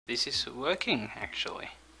this is working actually.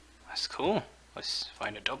 That's cool. Let's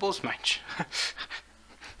find a doubles match.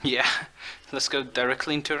 Yeah, let's go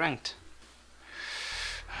directly into ranked.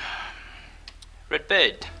 Red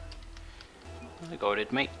bed. I got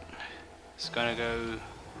it, mate. It's gonna go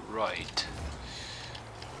right.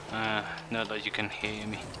 Not that you can hear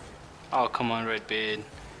me. Oh, come on, red bed.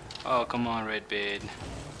 Oh, come on, red bed.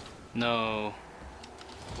 No.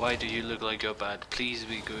 Why do you look like you're bad? Please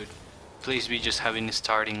be good. Please be just having a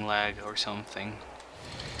starting lag or something.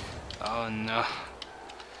 Oh no.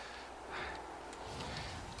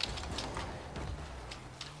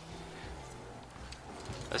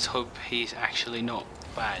 Let's hope he's actually not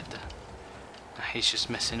bad. He's just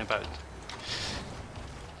messing about.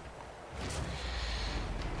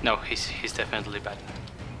 No, he's definitely bad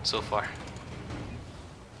so far.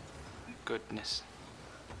 Goodness.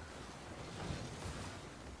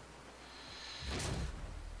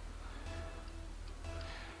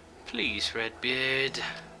 Please, Redbeard.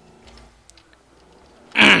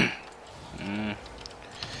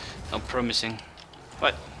 Not promising.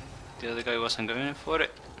 What? The other guy wasn't going for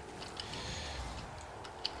it.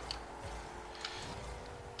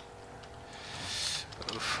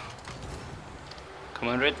 Oof. Come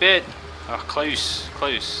on, Redbeard. Oh, close,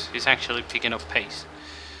 close. He's actually picking up pace.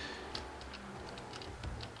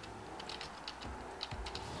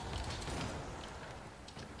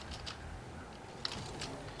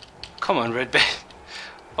 Come on, Redbeard.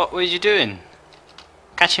 What were you doing?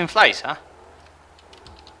 Catching flies, huh?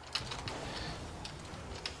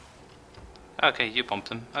 Okay, you bumped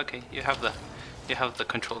them. Okay, you have the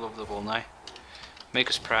control of the ball now. Make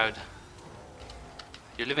us proud.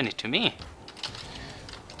 You're leaving it to me.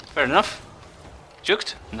 Fair enough.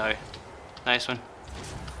 Juked? No. Nice one.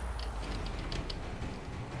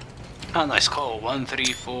 Oh, nice call.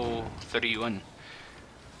 1-3-4-3-1.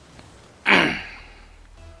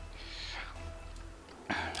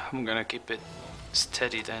 I'm gonna keep it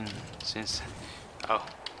steady then, since... Oh,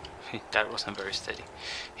 that wasn't very steady.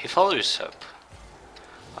 He follows up.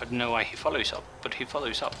 I don't know why he follows up, but he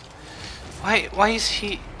follows up. Why is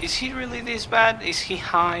he really this bad? Is he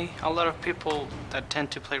high? A lot of people that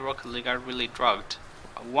tend to play Rocket League are really drugged.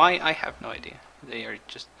 Why? I have no idea. They are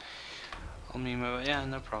just... Yeah,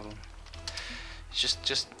 no problem.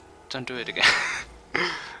 Just don't do it again.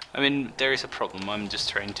 I mean, there is a problem. I'm just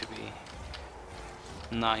trying to be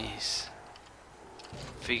nice.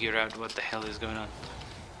 Figure out what the hell is going on.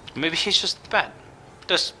 Maybe he's just bad.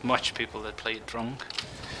 There's much people that play drunk.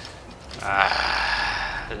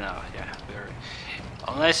 No, yeah,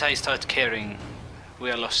 unless I start caring,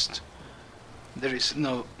 we are lost. There is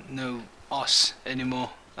no us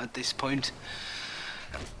anymore at this point.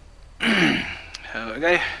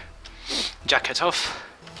 Okay, jacket off.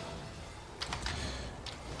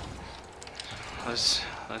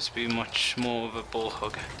 Let's be much more of a ball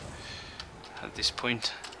hog at this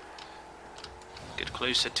point. Get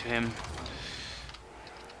closer to him.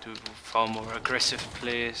 Do far more aggressive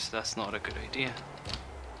plays. That's not a good idea.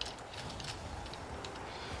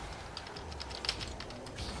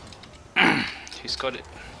 He's got it,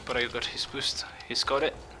 but I got his boost. He's got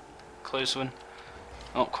it. Close one.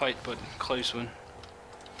 Not quite, but close one.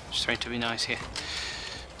 Just trying to be nice here.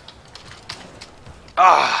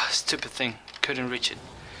 Ah, stupid thing. Couldn't reach it.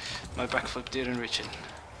 My backflip didn't reach it.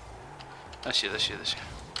 That's you.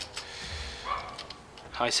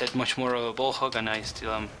 I said much more of a ball hog, and I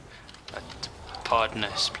still am a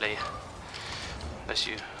partners player. That's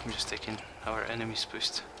you. I'm just taking our enemy's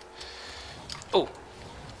boost. Oh!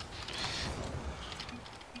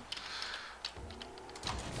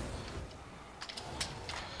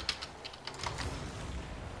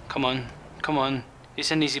 Come on, come on.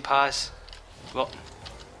 It's an easy pass. Well.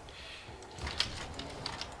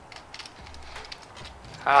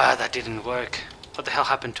 Ah, that didn't work. What the hell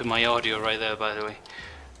happened to my audio right there, by the way?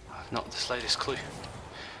 I've not the slightest clue.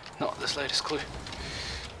 Not the slightest clue.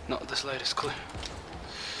 Not the slightest clue.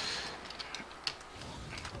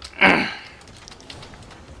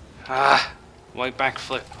 Ah, why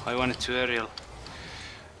backflip? I wanted to aerial.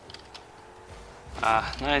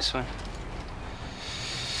 Ah, nice one.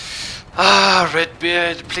 Ah,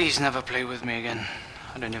 Redbeard, please never play with me again.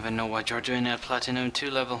 I don't even know what you're doing at Platinum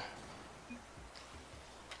 2 level.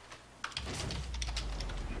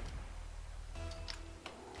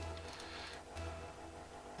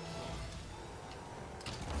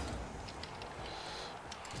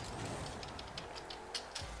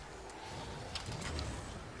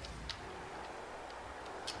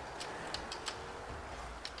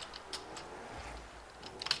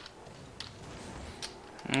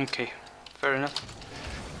 Okay, fair enough.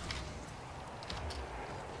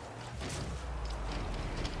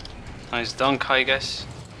 Nice dunk, I guess.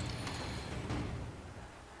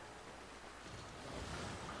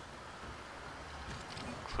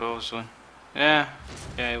 Close one. Yeah,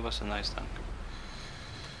 it was a nice dunk.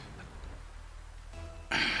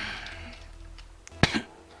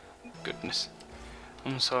 Goodness.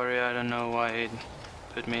 I'm sorry, I don't know why it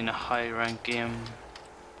put me in a high rank game.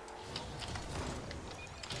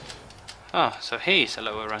 Oh, so he's a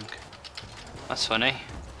lower rank. That's funny.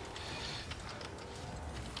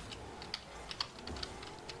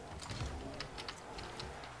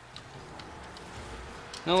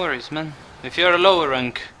 No worries, man. If you're a lower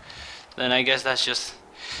rank, then I guess that's just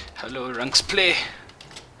how lower ranks play.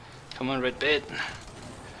 Come on, red bait.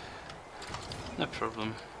 No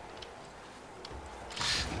problem.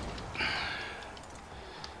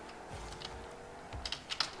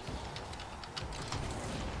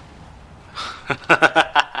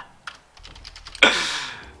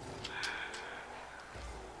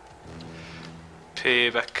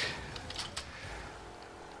 Payback.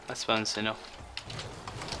 That's bouncing up.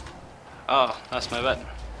 Oh, that's my bet.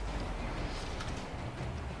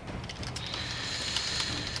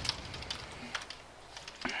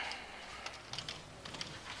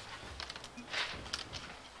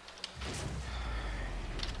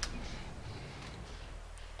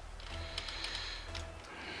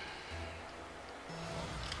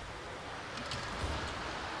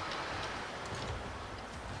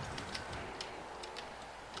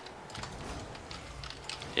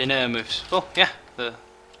 Inner moves. Oh, yeah, the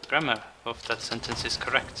grammar of that sentence is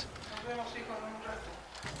correct.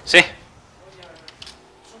 Sí.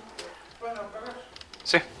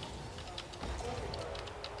 Sí.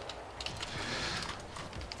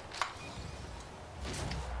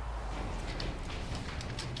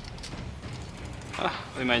 Ah,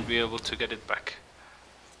 we might be able to get it back.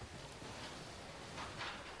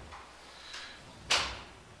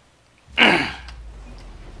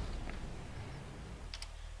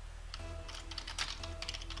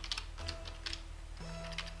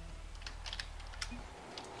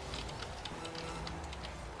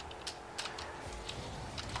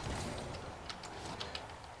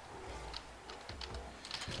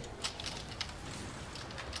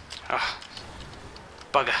 Ah,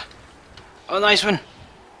 bugger. Oh, nice one.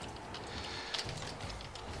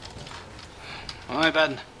 Oh, my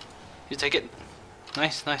bad. You take it.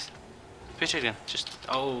 Nice, nice. Pitch it again. Just,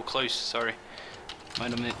 oh, close, sorry.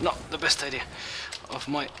 Might have made not the best idea of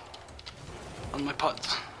my, on my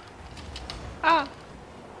pot. Ah,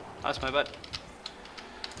 that's my bad.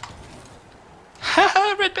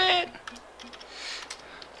 Haha, red bait!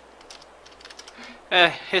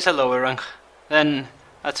 He's a lower rank. Then,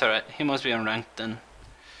 that's alright. He must be unranked then.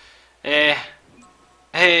 Hey,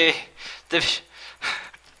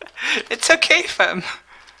 it's okay, fam.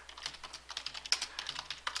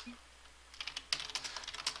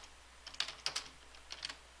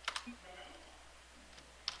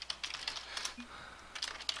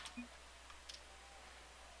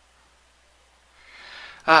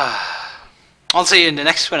 I'll see you in the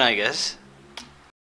next one, I guess.